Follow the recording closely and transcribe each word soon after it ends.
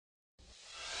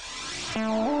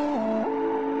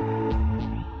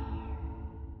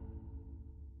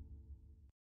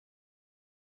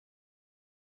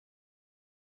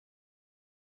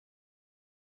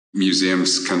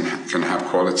Museums can have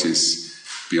qualities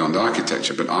beyond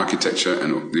architecture, but architecture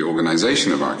and the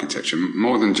organization of architecture,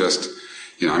 more than just,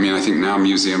 I think now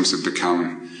museums have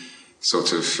become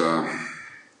sort of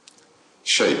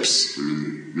shapes.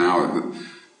 Now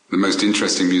the most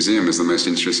interesting museum is the most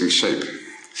interesting shape.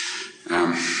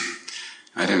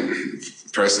 I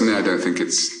don't think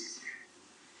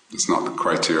it's not the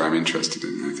criteria I'm interested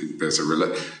in. I think there's the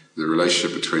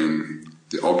relationship between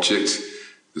the object,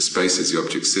 the spaces the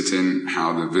objects sit in,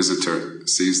 how the visitor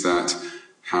sees that,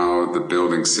 how the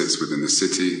building sits within the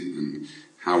city, and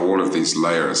how all of these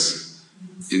layers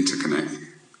interconnect.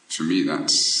 For me,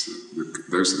 those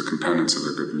are the components of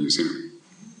a good museum.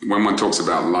 When one talks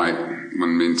about light,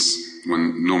 one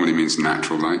normally means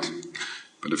natural light,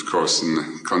 but of course, in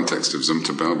the context of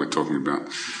Zumtobel, we're talking about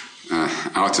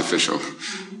artificial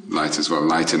light as well,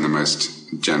 light in the most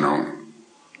general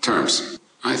terms.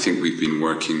 I think we've been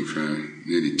working for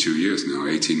nearly 2 years now,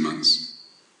 18 months.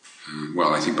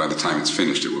 I think by the time it's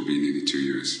finished, it will be nearly 2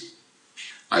 years.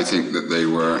 I think that they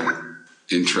were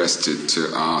interested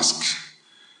to ask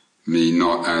me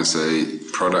not as a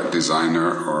product designer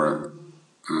or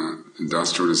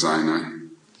industrial designer,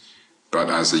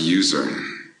 but as a user,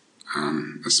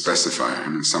 a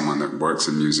specifier, someone that works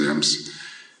in museums.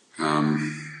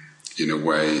 In a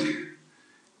way,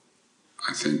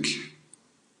 I think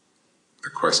the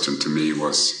question to me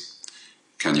was,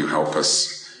 can you help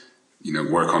us,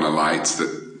 work on a light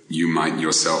that you might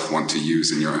yourself want to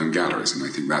use in your own galleries? And I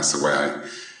think that's the way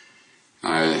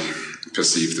I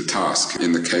perceive the task.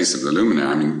 In the case of the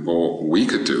luminaire, all I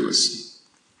could do as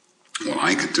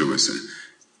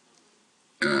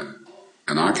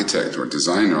an architect or a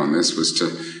designer on this was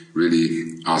to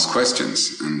really ask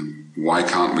questions. And why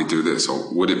can't we do this?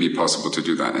 Or would it be possible to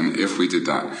do that? And if we did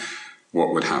that,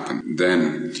 what would happen?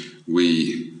 Then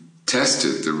we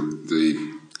tested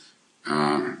the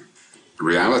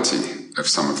reality of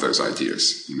some of those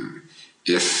ideas.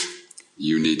 If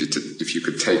you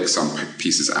could take some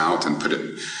pieces out and put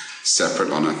it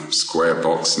separate on a square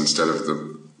box instead of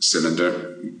the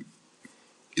cylinder,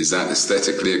 is that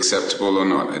aesthetically acceptable or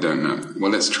not? I don't know.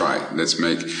 Well, let's try.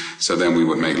 So then we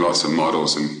would make lots of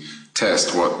models and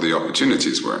test what the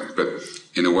opportunities were. But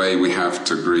in a way, we have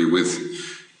to agree with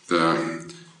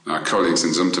our colleagues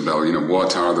in Zumtobel,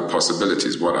 what are the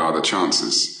possibilities? What are the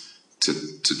chances to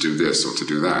do this or to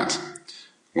do that?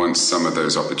 Once some of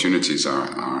those opportunities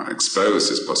are exposed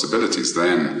as possibilities,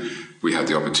 then we had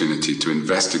the opportunity to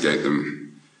investigate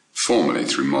them formally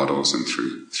through models and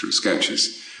through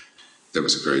sketches. There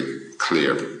was a very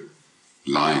clear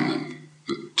line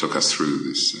that took us through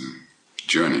this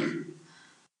journey.